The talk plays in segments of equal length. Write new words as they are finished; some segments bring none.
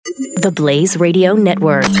The Blaze Radio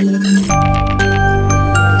Network.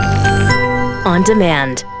 On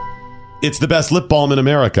demand. It's the best lip balm in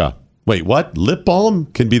America. Wait, what? Lip balm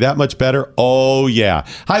can be that much better? Oh, yeah.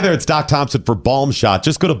 Hi there, it's Doc Thompson for Balm Shot.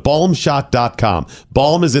 Just go to balmshot.com.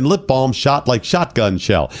 Balm is in lip balm, shot like shotgun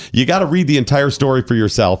shell. You got to read the entire story for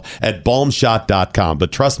yourself at balmshot.com.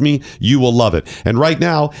 But trust me, you will love it. And right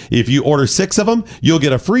now, if you order 6 of them, you'll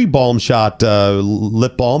get a free Balm Shot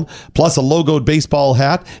lip balm, plus a logoed baseball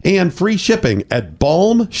hat, and free shipping at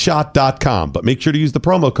balmshot.com. But make sure to use the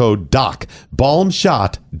promo code DOC,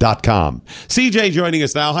 balmshot.com. CJ joining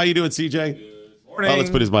us now. How you doing, CJ? Morning. Oh, let's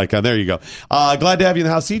put his mic on. There you go. Glad to have you in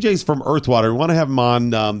the house. CJ's from EarthWater. We want to have him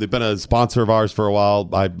on. They've been a sponsor of ours for a while.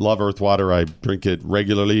 I love EarthWater. I drink it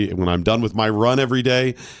regularly. When I'm done with my run every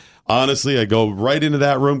day, honestly, I go right into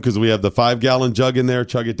that room because we have the 5-gallon jug in there,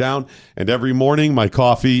 chug it down. And every morning, my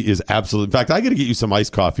coffee is absolute. In fact, I got to get you some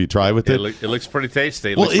iced coffee. Try with it. It looks pretty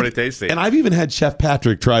tasty. It looks pretty tasty. And I've even had Chef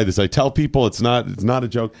Patrick try this. I tell people it's not a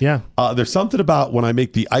joke. Yeah. There's something about when I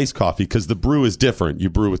make the iced coffee, because the brew is different. You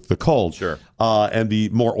brew with the cold. Sure. And the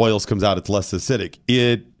more oils comes out, it's less acidic.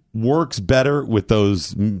 It works better with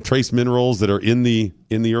those trace minerals that are in the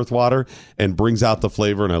EarthWater and brings out the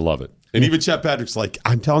flavor, and I love it. And even Chef Patrick's like,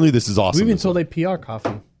 I'm telling you, this is awesome. We even told they PR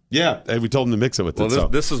coffee. Yeah, and we told him to mix it with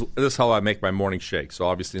it. This is how I make my morning shake. So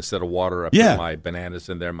obviously, instead of water, I put my bananas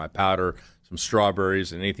in there, my powder, some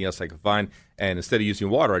strawberries, and anything else I can find. And instead of using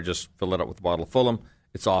water, I just fill it up with a bottle of Fulham.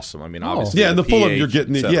 It's awesome. I mean, obviously, and the Fulham, pH, you're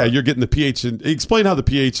getting you're getting the pH. And explain how the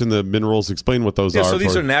pH and the minerals. Explain what those are. So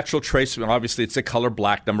these are natural trace. And obviously, it's a color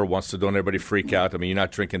black, number one. So don't everybody freak out. I mean, you're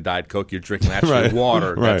not drinking Diet Coke. You're drinking actual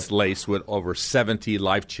water that's laced with over 70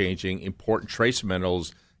 life-changing, important trace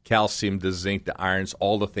minerals: calcium, the zinc, the irons,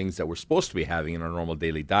 all the things that we're supposed to be having in our normal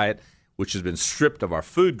daily diet, which has been stripped of our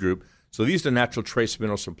food group. So these are natural trace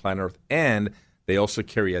minerals from planet Earth, and they also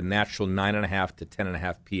carry a natural 9.5 to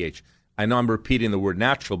 10.5 pH. I know I'm repeating the word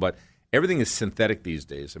natural, but everything is synthetic these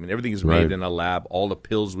days. I mean, everything is made in a lab. All the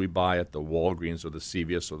pills we buy at the Walgreens or the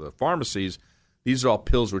CVS or the pharmacies, these are all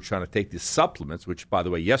pills we're trying to take. These supplements, which, by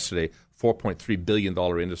the way, yesterday, $4.3 billion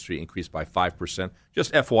industry increased by 5%.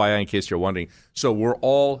 Just FYI, in case you're wondering. So we're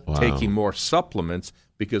all taking more supplements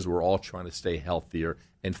because we're all trying to stay healthier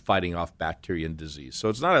and fighting off bacteria and disease. So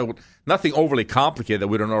it's nothing overly complicated that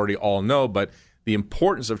we don't already all know, but the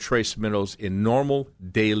importance of trace minerals in normal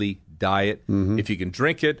daily diet. If you can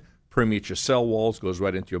drink it, permeate your cell walls, goes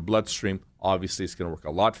right into your bloodstream. Obviously, it's going to work a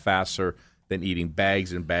lot faster than eating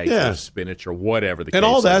bags and bags of spinach or whatever the case is. And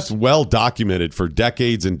all that's well documented for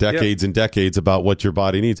decades and decades and decades about what your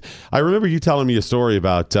body needs. I remember you telling me a story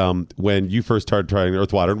about when you first started trying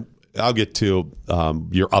EarthWater. I'll get to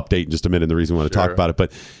your update in just a minute and the reason we want to talk about it.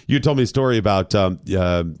 But you told me a story about,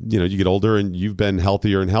 you get older and you've been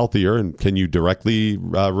healthier and healthier. And can you directly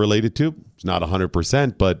relate it to? It's not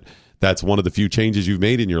 100%, but that's one of the few changes you've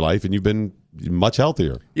made in your life, and you've been much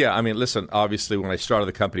healthier. Yeah, I mean, listen, obviously, when I started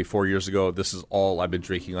the company 4 years ago, this is all I've been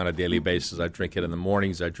drinking on a daily basis. I drink it in the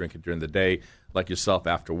mornings. I drink it during the day, like yourself,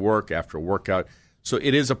 after work, after a workout. So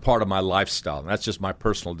it is a part of my lifestyle, and that's just my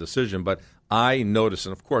personal decision. But I notice,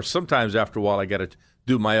 and of course, sometimes after a while, I got to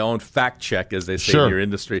do my own fact check, as they say in your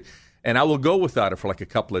industry, and I will go without it for like a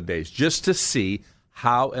couple of days just to see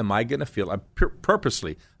how am I going to feel.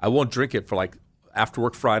 Purposely, I won't drink it for like after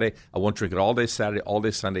work Friday. I won't drink it all day Saturday, all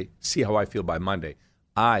day Sunday. See how I feel by Monday.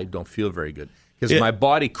 I don't feel very good because my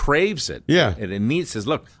body craves it. Yeah. And it says,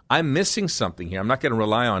 look, I'm missing something here. I'm not going to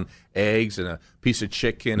rely on eggs and a piece of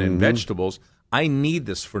chicken and vegetables. I need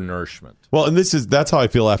this for nourishment. Well, and that's how I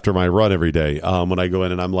feel after my run every day. When I go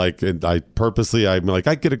in and I'm like, I'm like,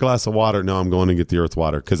 I get a glass of water. No, I'm going to get the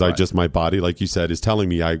EarthWater because my body, like you said, is telling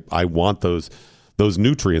me I want those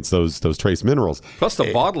nutrients, those trace minerals. Plus,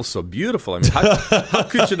 the bottle's so beautiful. I mean, how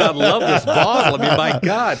could you not love this bottle? I mean, my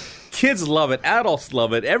God, kids love it, adults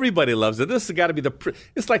love it, everybody loves it. This has got to be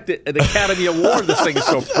it's like an Academy Award. This thing is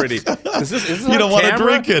so pretty. Is this you don't want to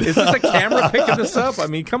drink it? Is this a camera picking this up? I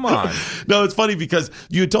mean, come on. No, it's funny because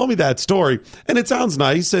you told me that story, and it sounds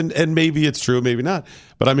nice, and maybe it's true, maybe not.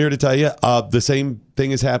 But I'm here to tell you, the same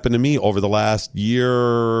thing has happened to me over the last year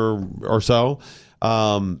or so.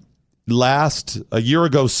 A year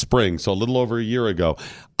ago spring, so a little over a year ago,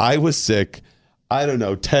 I was sick, I don't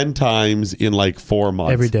know, 10 times in like 4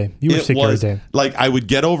 months. Every day. You were sick every day. Like I would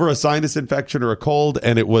get over a sinus infection or a cold,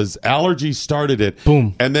 and it was allergies started it.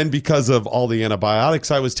 Boom. And then because of all the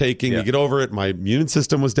antibiotics I was taking to get over it, my immune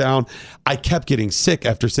system was down. I kept getting sick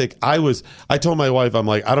after sick. I told my wife, I'm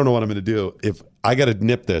like, I don't know what I'm going to do if I got to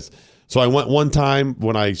nip this. So I went one time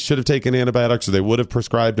when I should have taken antibiotics, or they would have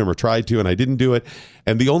prescribed them or tried to, and I didn't do it.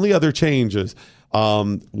 And the only other change is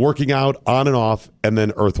working out on and off, and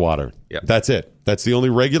then EarthWater. Yep. That's it. That's the only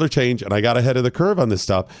regular change, and I got ahead of the curve on this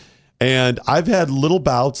stuff. And I've had little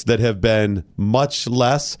bouts that have been much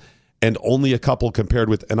less and only a couple compared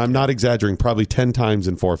with, and I'm not exaggerating, probably 10 times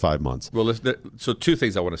in 4 or 5 months. Well, so two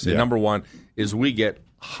things I want to say. Yeah. Number one is we get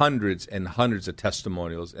hundreds and hundreds of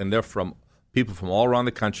testimonials, and they're from people from all around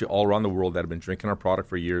the country, all around the world that have been drinking our product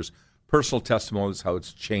for years. Personal testimonials, how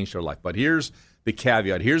it's changed their life. But here's the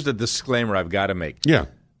caveat. Here's the disclaimer I've got to make. Yeah.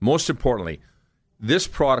 Most importantly, this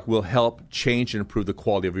product will help change and improve the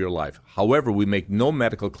quality of your life. However, we make no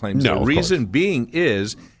medical claims. No, the reason being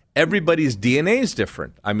is everybody's DNA is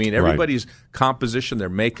different. I mean, everybody's composition, their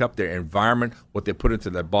makeup, their environment, what they put into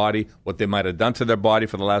their body, what they might have done to their body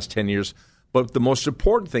for the last 10 years. But the most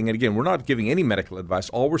important thing, and again, we're not giving any medical advice.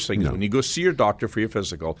 All we're saying is when you go see your doctor for your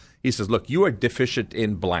physical, he says, look, you are deficient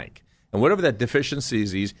in blank. And whatever that deficiency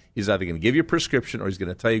is, he's either going to give you a prescription or he's going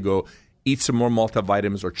to tell you go eat some more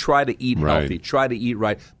multivitamins or try to eat healthy, try to eat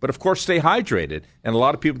right. But, of course, stay hydrated. And a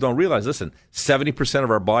lot of people don't realize, listen, 70%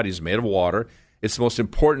 of our body is made of water. It's the most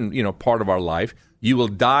important, part of our life. You will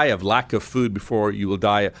die of lack of food before you will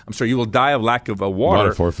die. You will die of lack of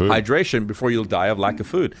water for food. Hydration before you'll die of lack of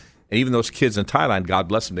food. And even those kids in Thailand, God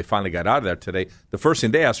bless them, they finally got out of there today. The first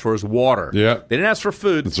thing they asked for is water. Yeah. They didn't ask for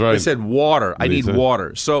food. That's right. They said water. I need said.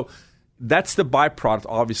 water. So that's the byproduct.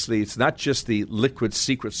 Obviously, it's not just the liquid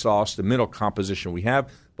secret sauce, the mineral composition we have,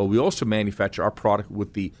 but we also manufacture our product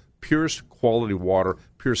with the purest quality water,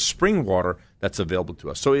 pure spring water that's available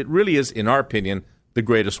to us. So it really is, in our opinion, the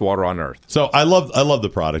greatest water on earth. So I love the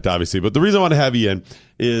product, obviously, but the reason I want to have you in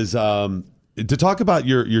is to talk about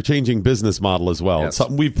your changing business model as well. Yes. It's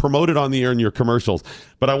something we've promoted on the air in your commercials,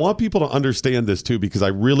 but I want people to understand this too because I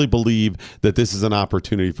really believe that this is an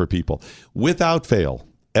opportunity for people. Without fail,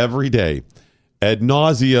 every day, ad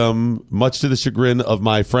nauseum, much to the chagrin of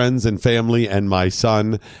my friends and family and my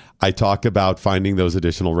son, I talk about finding those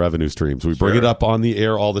additional revenue streams. We bring it up on the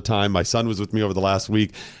air all the time. My son was with me over the last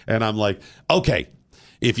week, and I'm like, okay,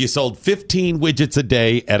 if you sold 15 widgets a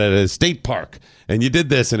day at a state park and you did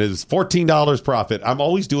this and it was $14 profit, I'm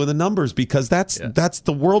always doing the numbers because that's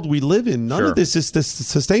the world we live in. None of this is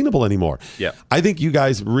sustainable anymore. Yeah. I think you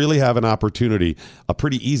guys really have an opportunity, a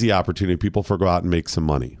pretty easy opportunity, people for go out and make some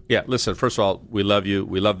money. Yeah, listen, first of all, we love you.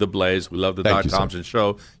 We love The Blaze. We love the Doc Thompson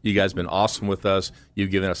Show. You guys have been awesome with us.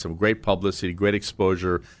 You've given us some great publicity, great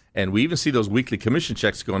exposure. And we even see those weekly commission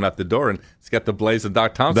checks going out the door, and it's got the Blaze and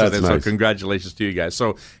Doc Thompson. That's and nice. So congratulations to you guys.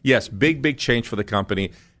 So, yes, big change for the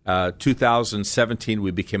company. 2017,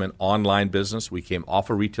 we became an online business. We came off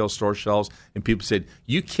of retail store shelves, and people said,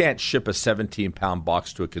 you can't ship a 17-pound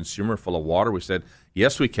box to a consumer full of water. We said,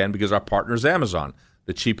 yes, we can, because our partner is Amazon,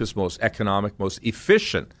 the cheapest, most economic, most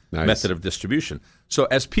efficient method of distribution. So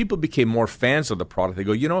as people became more fans of the product, they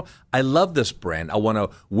go, I love this brand. I want to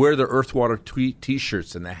wear the EarthWater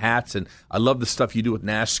T-shirts and the hats, and I love the stuff you do with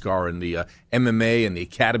NASCAR and the MMA and the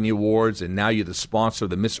Academy Awards, and now you're the sponsor of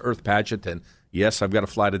the Miss Earth pageant, and yes, I've got to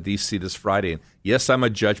fly to D.C. this Friday, and yes, I'm a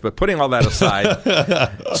judge, but putting all that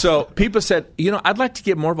aside, so people said, I'd like to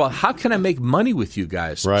get more about how can I make money with you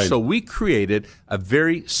guys? Right. So we created a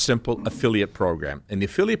very simple affiliate program, and the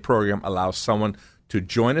affiliate program allows someone to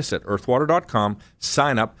join us at earthwater.com,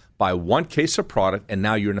 sign up, buy one case of product, and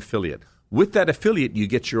now you're an affiliate. With that affiliate, you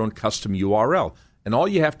get your own custom URL, and all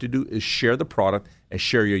you have to do is share the product and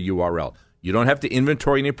share your URL. You don't have to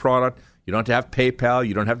inventory any product. You don't have to have PayPal.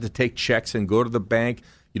 You don't have to take checks and go to the bank.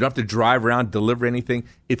 You don't have to drive around, deliver anything.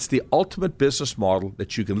 It's the ultimate business model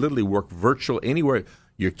that you can literally work virtual anywhere.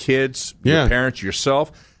 Your kids, your parents,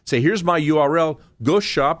 yourself. Say, here's my URL. Go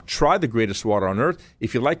shop. Try the greatest water on earth.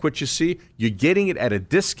 If you like what you see, you're getting it at a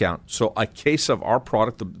discount. So a case of our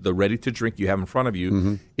product, the ready-to-drink you have in front of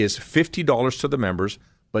you, is $50 to the members,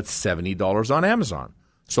 but $70 on Amazon.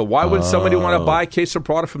 So why would somebody want to buy a case of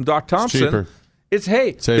product from Doc Thompson? It's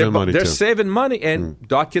they're saving money, and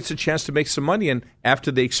Doc gets a chance to make some money. And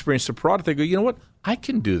after they experience the product, they go, you know what? I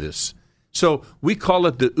can do this. So we call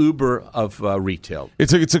it the Uber of retail.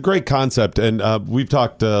 It's a great concept, and we've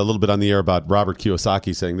talked a little bit on the air about Robert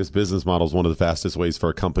Kiyosaki saying this business model is one of the fastest ways for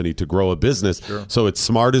a company to grow a business. Sure. So it's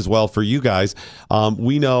smart as well for you guys.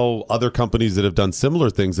 We know other companies that have done similar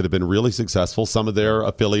things that have been really successful. Some of their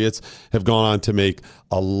affiliates have gone on to make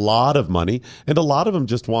a lot of money, and a lot of them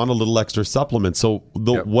just want a little extra supplement. So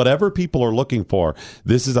whatever people are looking for,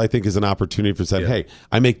 this is, I think, is an opportunity for saying, hey,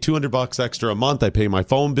 I make $200 extra a month. I pay my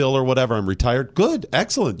phone bill or whatever. I'm retired. Good.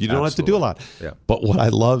 Excellent. You don't have to do a lot. Yeah. But what I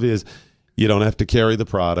love is You don't have to carry the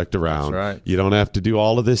product around. That's right. You don't have to do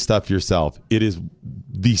all of this stuff yourself. It is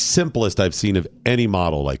the simplest I've seen of any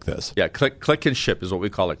model like this. Yeah, click and ship is what we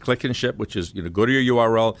call it. Click and ship, which is, go to your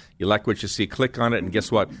URL, you like what you see, click on it, and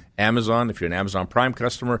guess what? Amazon, if you're an Amazon Prime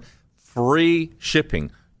customer, free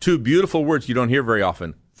shipping. 2 beautiful words you don't hear very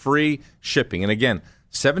often. Free shipping. And again,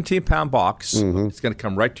 17-pound box. It's going to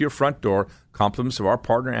come right to your front door. Compliments of our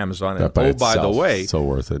partner Amazon. And by the way, so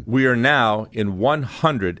worth it. We are now in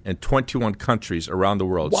 121 countries around the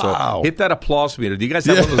world. Wow. So hit that applause meter. Do you guys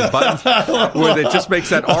have one of those buttons where it just makes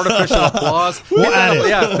that artificial applause? We'll add it.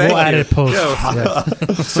 Yeah, thank we'll you. add it post. Yeah.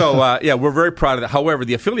 So, we're very proud of that. However,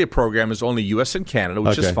 the affiliate program is only U.S. and Canada,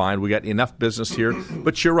 which is fine. We got enough business here.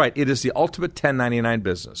 But you're right. It is the ultimate 1099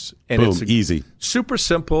 business. And Boom, it's easy. Super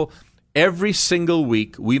simple. Every single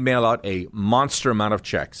week, we mail out a monster amount of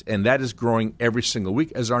checks, and that is growing every single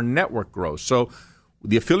week as our network grows. So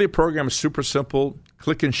the affiliate program is super simple.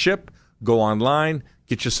 Click and ship, go online,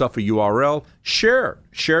 get yourself a URL, share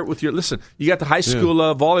it with your – listen, you got the high school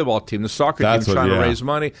volleyball team, the soccer team trying to raise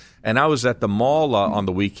money, and I was at the mall on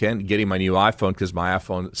the weekend getting my new iPhone because my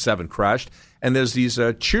iPhone 7 crashed, and there's these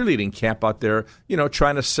cheerleading camp out there,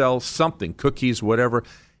 trying to sell something, cookies, whatever.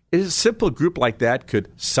 A simple group like that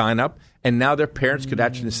could sign up, and now their parents could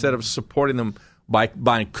actually, instead of supporting them by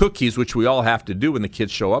buying cookies, which we all have to do when the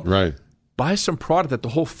kids show up, buy some product that the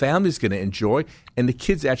whole family's going to enjoy, and the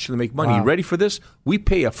kids actually make money. Wow. You ready for this? We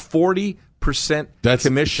pay a 40%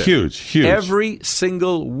 commission. Huge. Every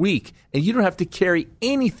single week, and you don't have to carry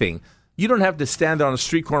anything. You don't have to stand on a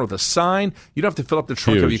street corner with a sign. You don't have to fill up the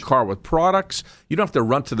trunk of your car with products. You don't have to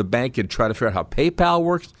run to the bank and try to figure out how PayPal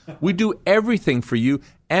works. We do everything for you.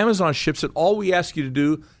 Amazon ships it. All we ask you to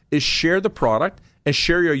do is share the product and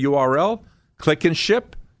share your URL, click and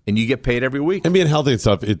ship, and you get paid every week. And being healthy and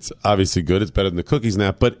stuff, it's obviously good. It's better than the cookies and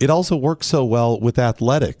that, but it also works so well with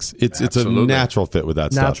athletics. It's a natural fit with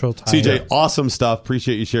that natural stuff. CJ, awesome stuff.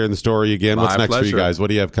 Appreciate you sharing the story again. What's next for you guys? What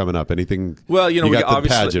do you have coming up? Anything? Well, you got the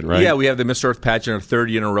pageant, right? Yeah, we have the Miss Earth pageant, our 3rd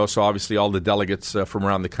year in a row, so obviously all the delegates from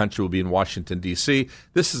around the country will be in Washington, D.C.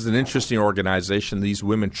 This is an interesting organization. These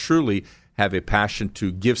women truly have a passion to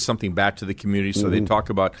give something back to the community. So they talk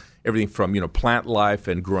about everything from plant life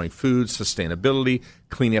and growing food, sustainability,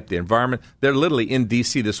 cleaning up the environment. They're literally in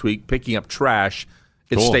D.C. this week picking up trash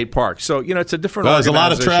at State Park. So, it's a different There's a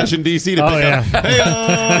lot of trash in D.C. to pick up.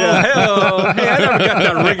 Hello. Hey, I never got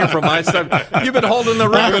that ringing from my side. You've been holding the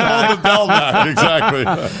ringer back. Hold the bell back. Exactly.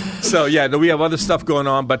 So, we have other stuff going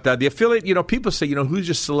on. But the affiliate, people say, who's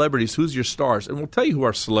your celebrities? Who's your stars? And we'll tell you who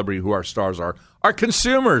our celebrity, who our stars are. Our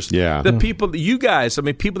consumers. Yeah. The people, you guys,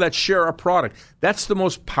 people that share our product. That's the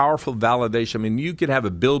most powerful validation. You could have a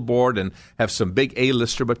billboard and have some big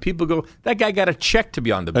A-lister, but people go, that guy got a check to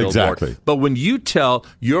be on the billboard. Exactly. But when you tell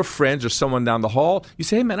your friends or someone down the hall, you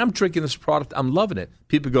say, hey, man, I'm drinking this product. I'm loving it.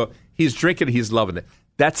 People go, he's drinking it. He's loving it.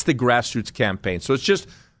 That's the grassroots campaign. So it's just,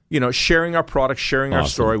 sharing our product, sharing our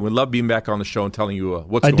story. We love being back on the show and telling you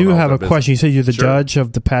what's going on. I do have a question. You said you're the judge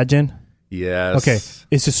of the pageant? Yes. Okay.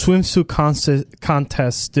 Is the swimsuit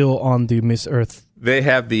contest still on the Miss Earth? They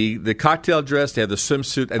have the cocktail dress, they have the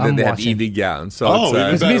swimsuit, and then they have evening gowns. So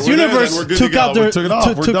it's Miss Universe took off.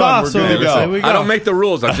 So I don't make the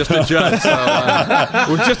rules. I'm just a judge. So,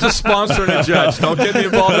 we're just a sponsor and a judge. Don't get me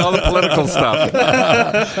involved in all the political stuff.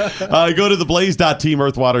 Go to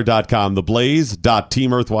theblaze.teamearthwater.com.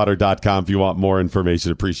 Theblaze.teamearthwater.com if you want more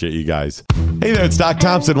information. Appreciate you guys. Hey there, it's Doc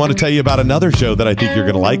Thompson. Want to tell you about another show that I think you're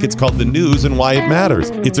going to like. It's called The News and Why It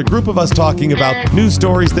Matters. It's a group of us talking about news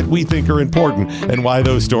stories that we think are important and why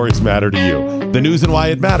those stories matter to you. The News and Why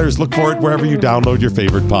It Matters. Look for it wherever you download your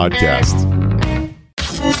favorite podcasts.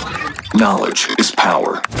 Knowledge is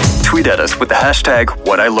power. Tweet at us with the hashtag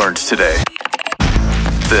 #WhatILearnedToday.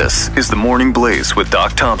 This is the Morning Blaze with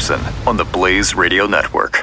Doc Thompson on the Blaze Radio Network.